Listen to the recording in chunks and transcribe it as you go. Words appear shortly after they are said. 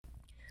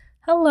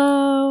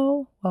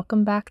Hello,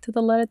 welcome back to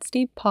the Let It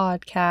Steep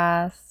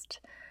podcast.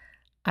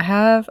 I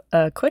have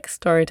a quick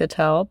story to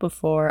tell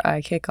before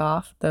I kick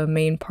off the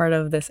main part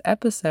of this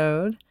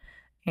episode.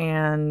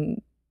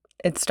 And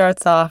it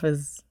starts off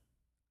as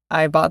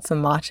I bought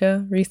some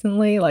matcha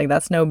recently. Like,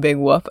 that's no big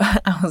whoop.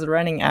 I was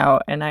running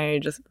out and I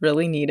just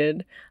really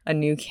needed a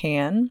new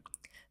can.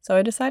 So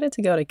I decided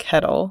to go to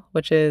Kettle,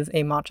 which is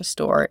a matcha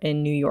store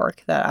in New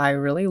York that I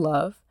really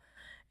love.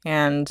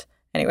 And,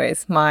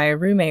 anyways, my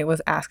roommate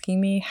was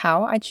asking me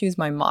how I choose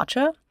my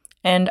matcha.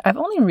 And I've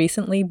only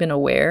recently been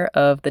aware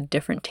of the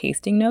different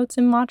tasting notes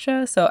in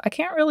matcha, so I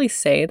can't really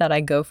say that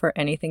I go for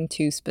anything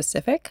too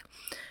specific.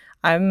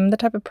 I'm the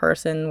type of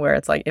person where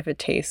it's like, if it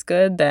tastes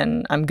good,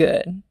 then I'm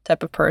good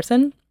type of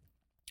person.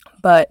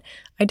 But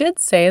I did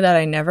say that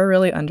I never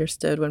really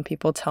understood when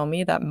people tell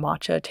me that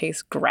matcha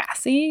tastes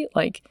grassy.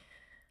 Like,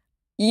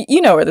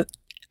 you know where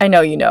I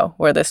know you know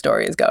where this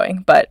story is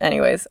going. But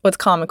anyways, what's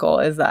comical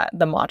is that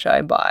the matcha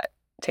I bought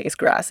tastes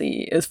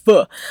grassy as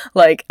fuck.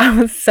 Like,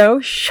 I was so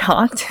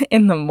shocked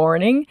in the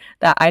morning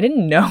that I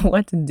didn't know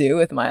what to do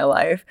with my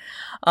life.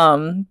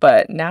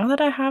 But now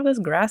that I have this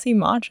grassy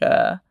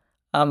matcha,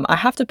 I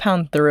have to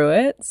pound through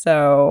it.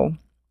 So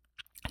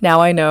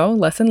now I know,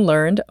 lesson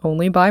learned,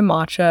 only buy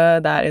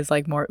matcha that is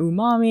like more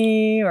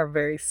umami or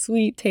very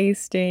sweet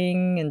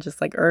tasting and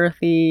just like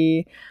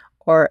earthy,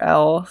 or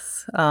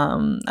else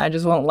I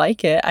just won't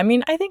like it. I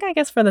mean, I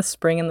guess for the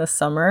spring and the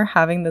summer,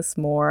 having this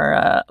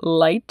more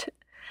light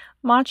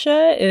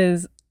matcha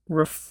is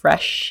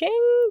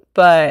refreshing,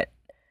 but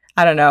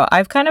I don't know.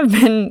 I've kind of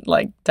been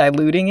like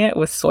diluting it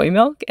with soy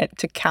milk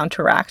to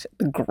counteract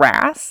the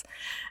grass.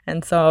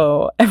 And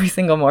so every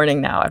single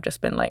morning now, I've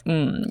just been like,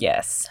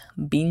 yes,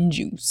 bean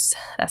juice.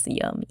 That's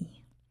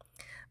yummy.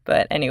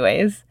 But,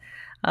 anyways,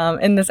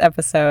 in this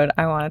episode,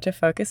 I wanted to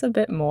focus a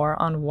bit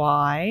more on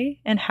why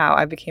and how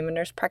I became a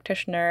nurse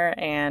practitioner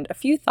and a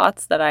few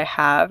thoughts that I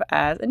have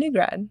as a new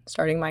grad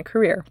starting my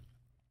career.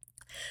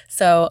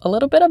 So, a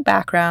little bit of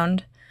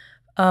background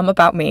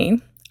about me.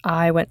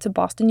 I went to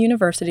Boston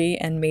University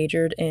and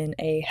majored in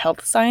a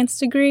health science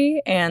degree.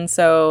 And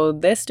so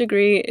this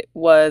degree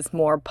was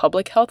more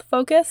public health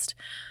focused.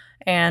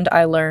 And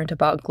I learned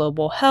about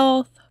global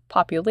health,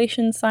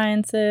 population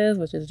sciences,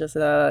 which is just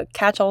a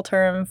catch-all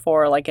term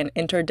for like an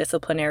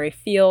interdisciplinary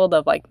field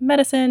of like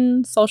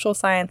medicine, social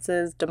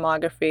sciences,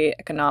 demography,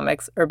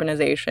 economics,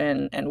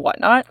 urbanization, and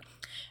whatnot,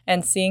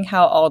 and seeing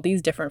how all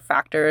these different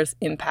factors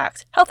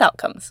impact health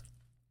outcomes.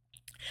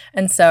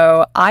 And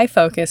so I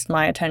focused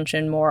my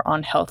attention more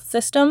on health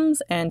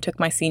systems and took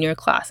my senior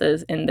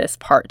classes in this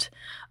part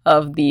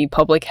of the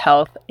public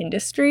health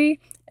industry.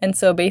 And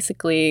so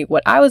basically,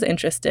 what I was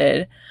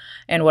interested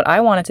and what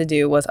I wanted to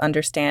do was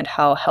understand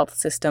how health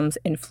systems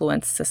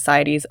influence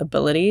society's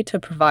ability to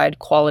provide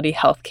quality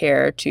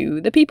healthcare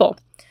to the people.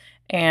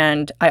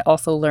 And I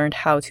also learned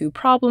how to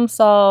problem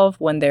solve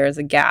when there is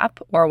a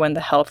gap or when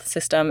the health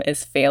system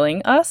is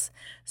failing us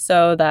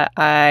so that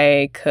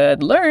I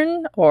could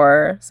learn,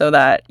 or so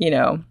that,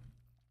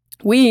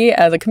 we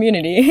as a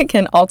community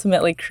can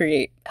ultimately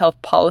create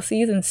health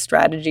policies and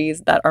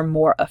strategies that are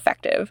more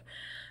effective.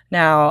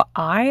 Now,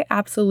 I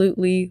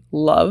absolutely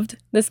loved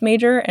this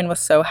major and was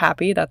so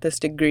happy that this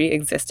degree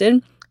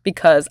existed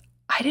because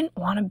I didn't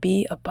want to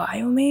be a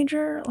bio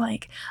major.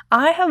 Like,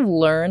 I have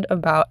learned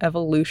about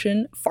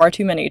evolution far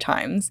too many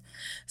times.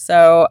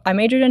 So I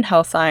majored in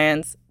health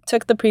science,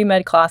 took the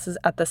pre-med classes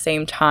at the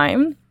same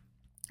time,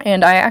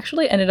 and I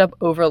actually ended up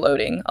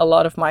overloading a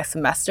lot of my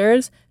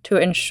semesters to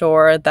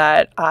ensure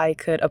that I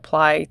could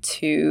apply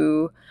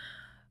to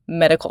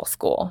medical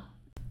school.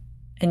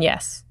 And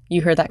yes,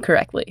 you heard that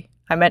correctly.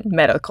 I meant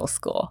medical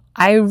school.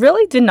 I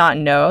really did not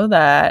know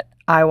that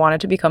I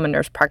wanted to become a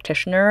nurse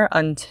practitioner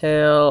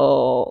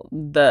until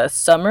the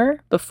summer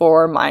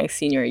before my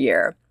senior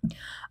year.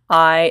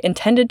 I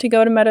intended to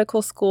go to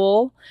medical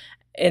school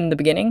in the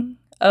beginning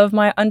of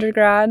my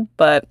undergrad,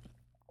 but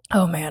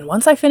oh man,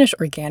 once I finished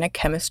organic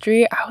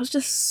chemistry, I was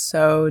just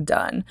so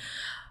done.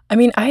 I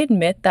mean, I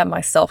admit that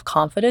my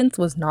self-confidence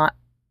was not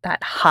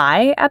that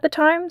high at the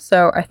time,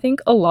 so I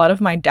think a lot of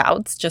my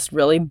doubts just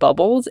really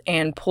bubbled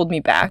and pulled me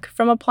back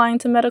from applying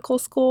to medical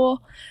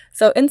school.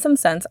 So in some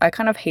sense, I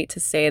kind of hate to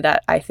say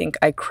that I think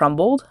I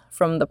crumbled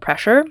from the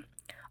pressure,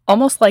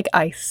 almost like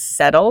I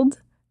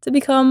settled to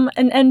become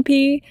an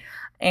NP.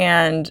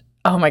 And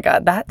oh my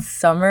God, that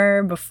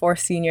summer before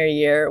senior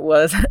year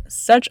was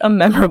such a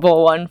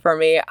memorable one for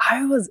me.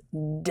 I was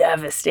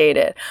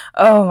devastated.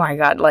 Oh my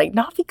God, like,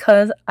 not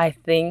because I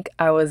think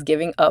I was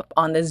giving up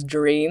on this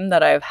dream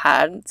that I've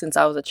had since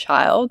I was a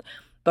child,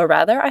 but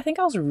rather I think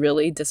I was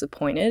really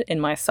disappointed in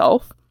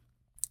myself.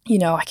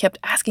 I kept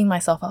asking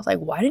myself, I was like,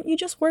 why didn't you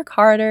just work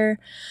harder?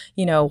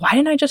 Why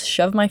didn't I just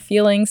shove my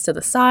feelings to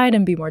the side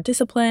and be more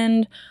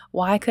disciplined?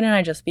 Why couldn't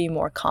I just be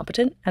more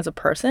competent as a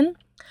person?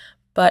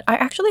 But I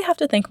actually have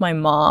to thank my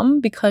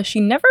mom because she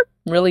never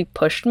really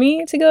pushed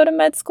me to go to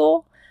med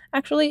school.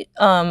 Actually,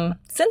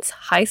 since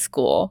high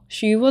school,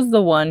 she was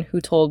the one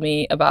who told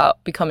me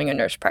about becoming a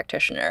nurse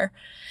practitioner.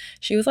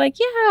 She was like,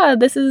 yeah,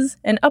 this is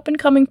an up and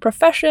coming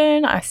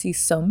profession. I see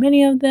so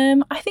many of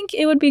them. I think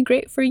it would be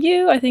great for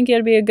you. I think it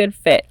would be a good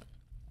fit.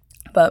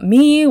 But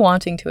me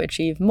wanting to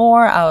achieve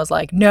more, I was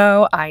like,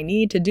 no, I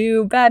need to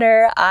do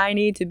better. I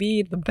need to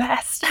be the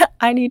best.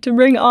 I need to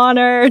bring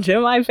honor to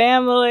my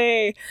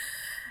family.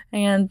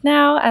 And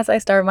now, as I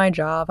start my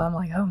job, I'm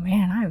like, oh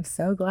man, I'm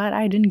so glad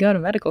I didn't go to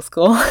medical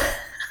school.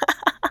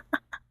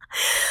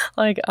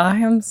 Like, I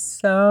am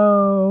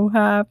so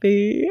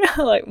happy.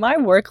 Like, my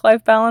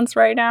work-life balance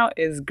right now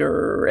is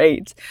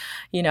great.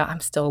 You know,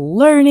 I'm still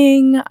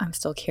learning, I'm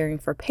still caring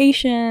for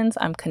patients,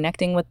 I'm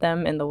connecting with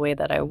them in the way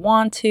that I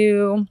want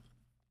to.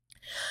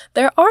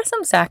 There are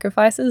some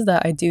sacrifices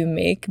that I do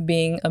make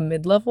being a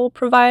mid-level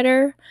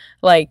provider,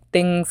 like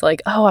things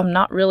like, oh, I'm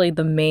not really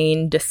the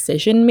main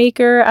decision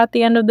maker at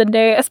the end of the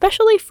day,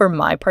 especially for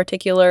my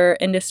particular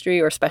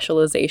industry or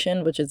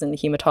specialization, which is in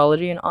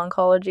hematology and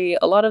oncology.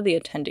 A lot of the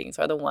attendings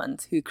are the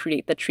ones who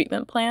create the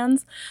treatment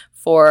plans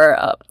for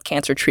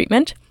cancer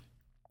treatment.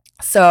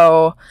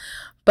 So,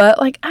 but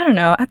like, I don't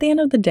know, at the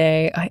end of the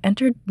day, I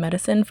entered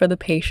medicine for the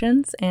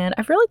patients, and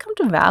I've really come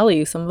to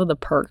value some of the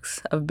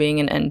perks of being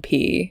an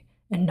NP.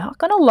 And not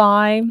gonna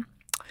lie,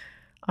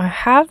 I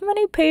have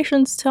many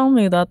patients tell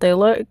me that they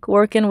like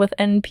working with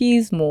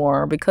NPs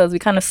more because we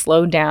kind of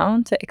slow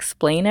down to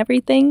explain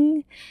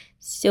everything.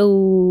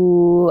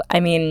 So, I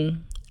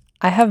mean,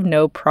 I have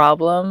no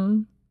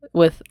problem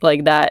with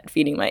like that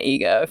feeding my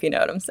ego, if you know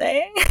what I'm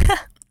saying.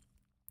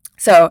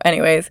 So,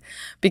 anyways,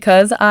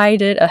 because I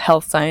did a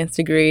health science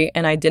degree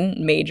and I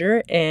didn't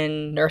major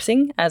in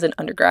nursing as an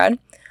undergrad,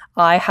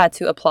 I had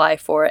to apply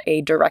for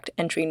a direct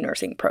entry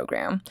nursing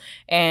program.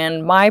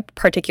 And my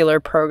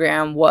particular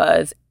program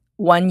was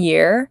 1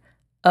 year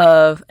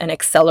of an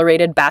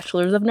accelerated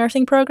bachelor's of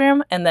nursing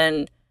program. And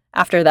then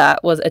after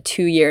that was a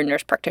 2-year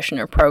nurse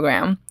practitioner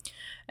program.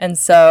 And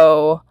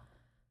so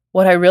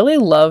what I really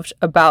loved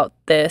about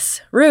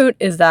this route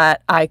is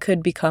that I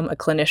could become a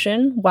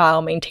clinician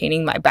while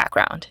maintaining my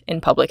background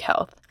in public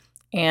health.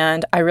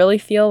 And I really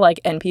feel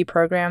like NP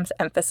programs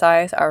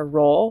emphasize our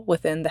role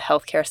within the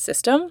healthcare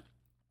system.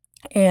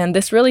 And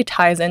this really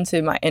ties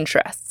into my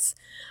interests.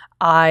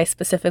 I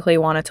specifically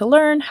wanted to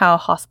learn how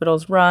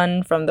hospitals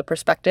run from the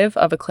perspective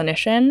of a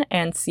clinician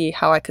and see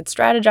how I could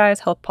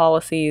strategize health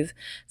policies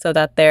so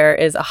that there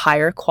is a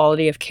higher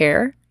quality of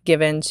care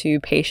given to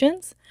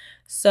patients.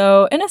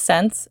 So, in a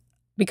sense,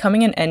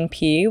 becoming an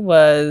NP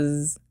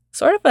was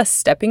sort of a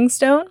stepping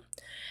stone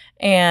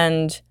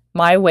and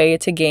my way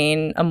to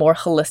gain a more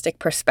holistic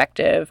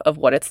perspective of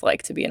what it's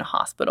like to be in a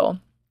hospital.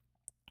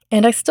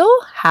 And I still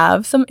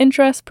have some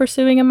interest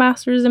pursuing a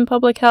master's in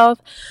public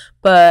health,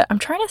 but I'm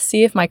trying to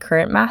see if my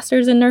current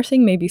master's in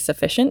nursing may be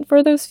sufficient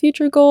for those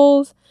future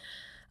goals.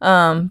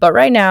 But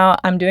right now,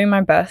 I'm doing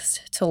my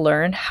best to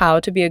learn how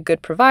to be a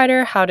good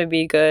provider, how to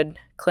be a good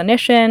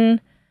clinician,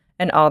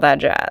 and all that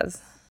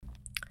jazz.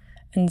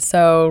 And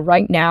so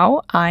right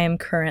now, I am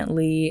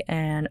currently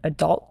an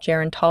adult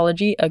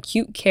gerontology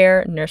acute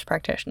care nurse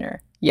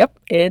practitioner. Yep,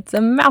 it's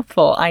a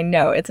mouthful. I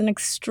know, it's an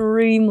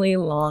extremely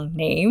long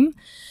name.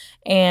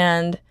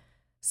 And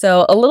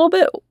so a little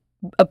bit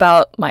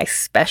about my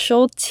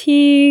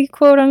specialty,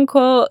 quote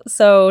unquote.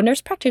 So nurse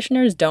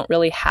practitioners don't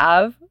really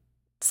have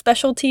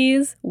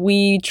specialties.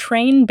 We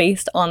train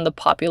based on the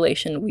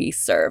population we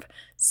serve.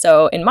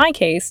 So in my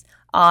case,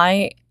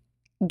 I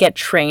get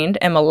trained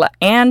and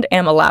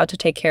am allowed to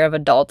take care of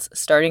adults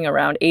starting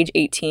around age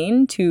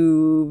 18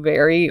 to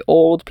very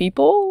old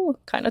people,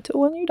 kind of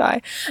till when you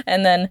die.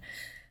 And then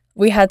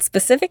we had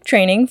specific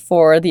training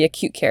for the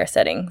acute care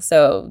setting.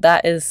 So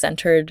that is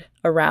centered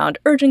around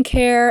urgent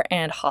care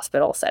and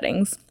hospital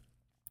settings.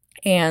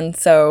 And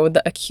so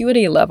the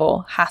acuity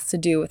level has to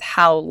do with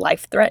how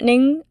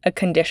life-threatening a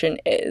condition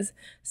is.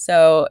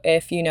 So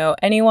if you know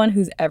anyone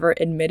who's ever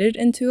admitted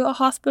into a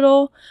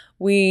hospital,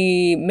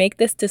 we make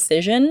this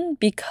decision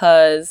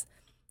because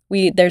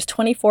there's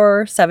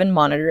 24/7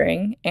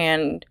 monitoring,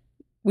 and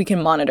we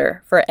can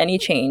monitor for any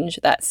change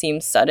that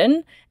seems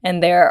sudden,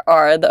 and there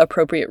are the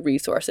appropriate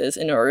resources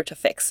in order to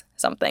fix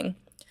something.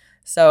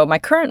 So my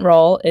current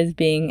role is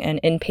being an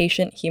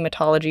inpatient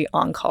hematology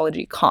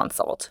oncology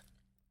consult.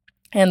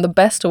 And the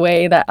best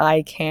way that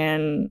I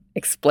can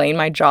explain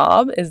my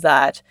job is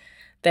that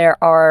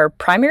there are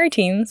primary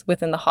teams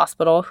within the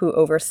hospital who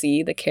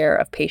oversee the care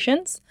of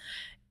patients.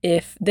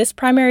 If this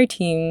primary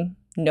team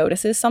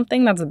notices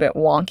something that's a bit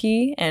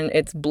wonky and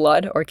it's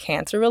blood or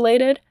cancer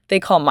related, they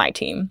call my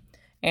team.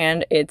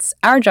 And it's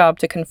our job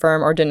to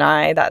confirm or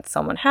deny that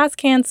someone has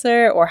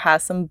cancer or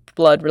has some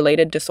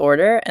blood-related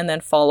disorder, and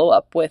then follow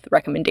up with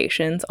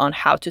recommendations on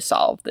how to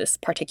solve this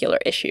particular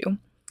issue.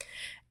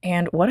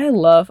 And what I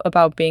love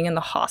about being in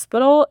the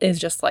hospital is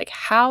just like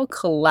how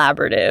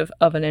collaborative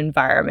of an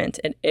environment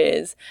it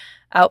is.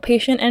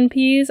 Outpatient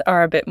NPs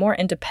are a bit more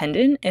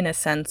independent in a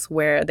sense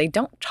where they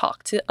don't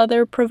talk to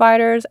other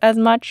providers as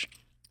much.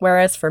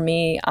 Whereas for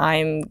me,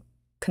 I'm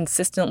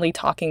consistently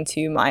talking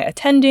to my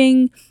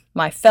attending,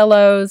 my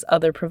fellows,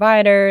 other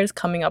providers,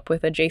 coming up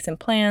with adjacent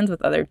plans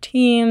with other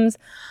teams,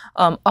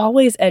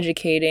 always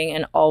educating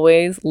and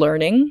always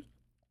learning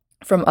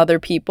from other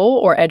people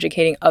or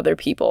educating other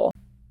people.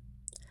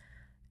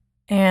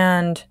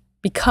 And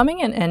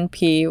becoming an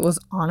NP was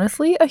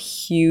honestly a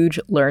huge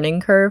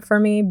learning curve for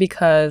me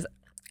because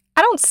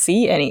I don't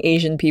see any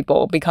Asian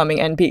people becoming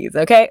NPs,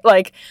 okay?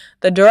 Like,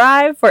 the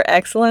drive for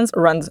excellence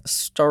runs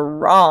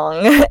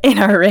strong in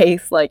our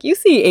race. Like, you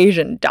see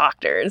Asian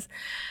doctors.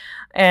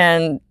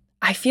 And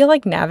I feel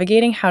like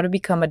navigating how to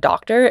become a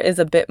doctor is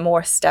a bit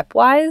more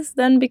stepwise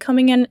than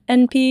becoming an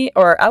NP,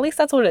 or at least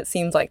that's what it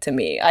seems like to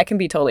me. I can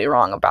be totally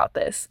wrong about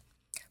this.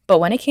 But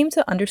when it came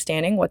to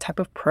understanding what type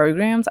of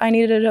programs I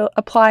needed to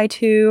apply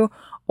to,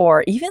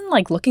 or even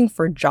like looking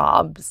for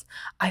jobs,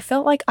 I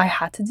felt like I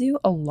had to do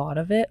a lot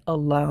of it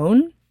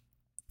alone.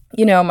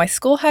 You know, my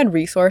school had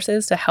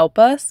resources to help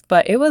us,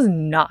 but it was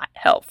not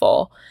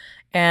helpful.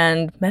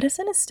 And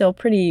medicine is still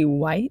pretty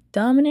white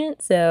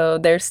dominant, so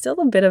there's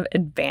still a bit of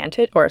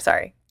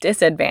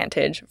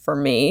disadvantage for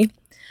me.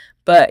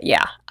 But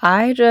yeah,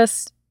 I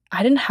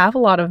didn't have a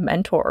lot of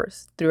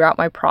mentors throughout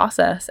my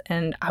process,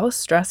 and I was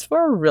stressed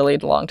for a really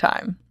long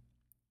time.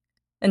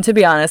 And to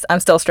be honest, I'm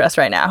still stressed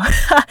right now.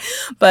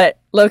 But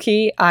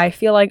low-key, I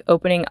feel like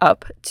opening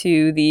up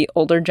to the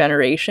older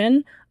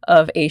generation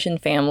of Asian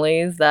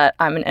families that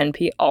I'm an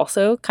NP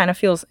also kind of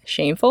feels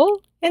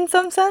shameful in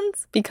some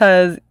sense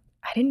because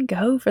I didn't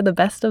go for the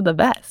best of the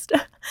best.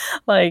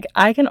 Like,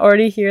 I can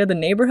already hear the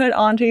neighborhood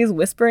aunties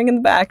whispering in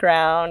the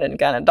background and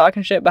kind of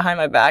talking shit behind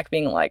my back,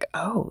 being like,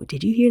 oh,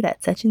 did you hear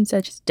that such and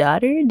such's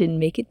daughter didn't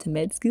make it to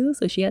med school,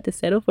 so she had to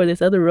settle for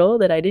this other role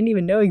that I didn't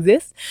even know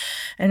exists?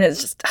 And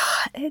it's just,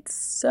 it's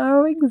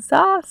so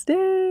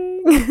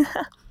exhausting.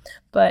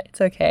 But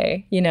it's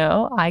okay. You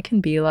know, I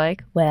can be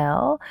like,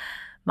 well,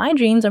 my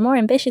dreams are more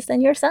ambitious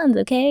than your son's,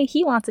 okay?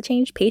 He wants to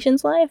change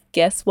patients' life.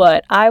 Guess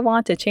what? I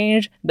want to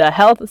change the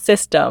health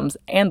systems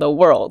and the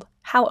world.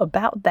 How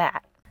about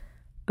that?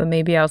 But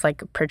maybe I was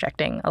like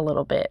projecting a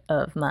little bit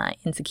of my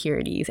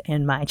insecurities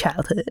and my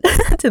childhood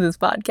to this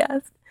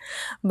podcast.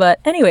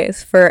 But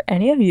anyways, for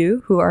any of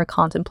you who are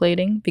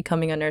contemplating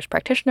becoming a nurse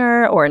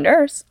practitioner or a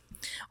nurse,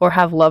 or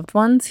have loved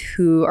ones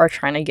who are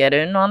trying to get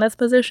in on this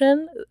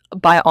position,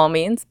 by all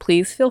means,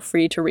 please feel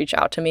free to reach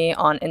out to me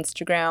on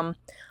Instagram.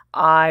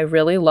 I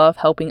really love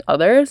helping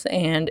others,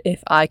 and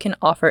if I can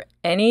offer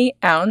any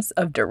ounce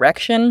of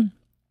direction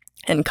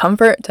and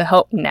comfort to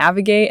help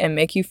navigate and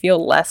make you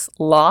feel less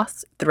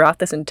lost throughout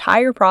this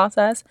entire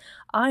process,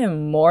 I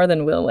am more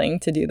than willing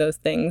to do those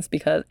things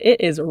because it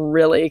is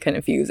really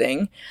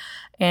confusing.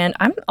 And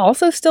I'm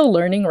also still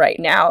learning right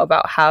now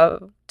about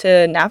how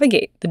to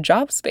navigate the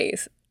job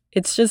space.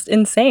 It's just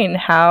insane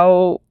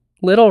how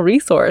little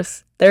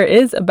resource there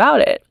is about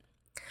it.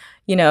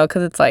 You know,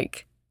 because it's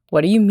like,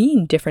 what do you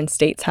mean different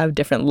states have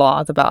different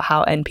laws about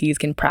how NPs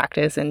can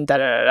practice and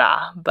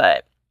da-da-da-da?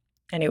 But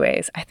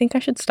anyways, I think I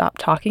should stop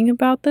talking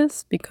about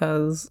this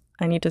because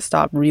I need to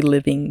stop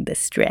reliving the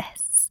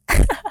stress.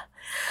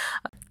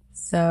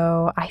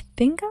 So I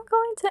think I'm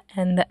going to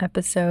end the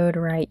episode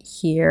right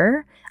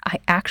here. I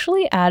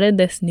actually added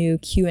this new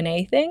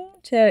Q&A thing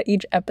to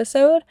each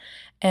episode,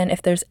 and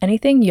if there's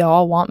anything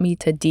y'all want me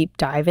to deep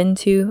dive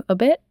into a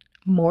bit,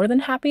 more than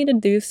happy to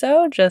do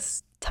so.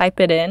 Just type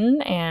it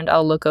in and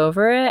I'll look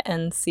over it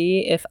and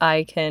see if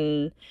I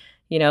can,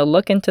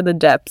 look into the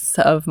depths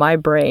of my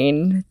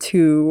brain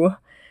to,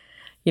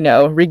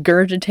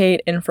 regurgitate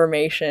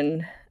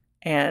information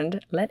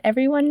and let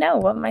everyone know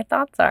what my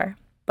thoughts are.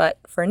 But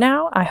for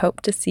now, I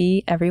hope to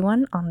see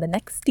everyone on the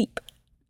next steep.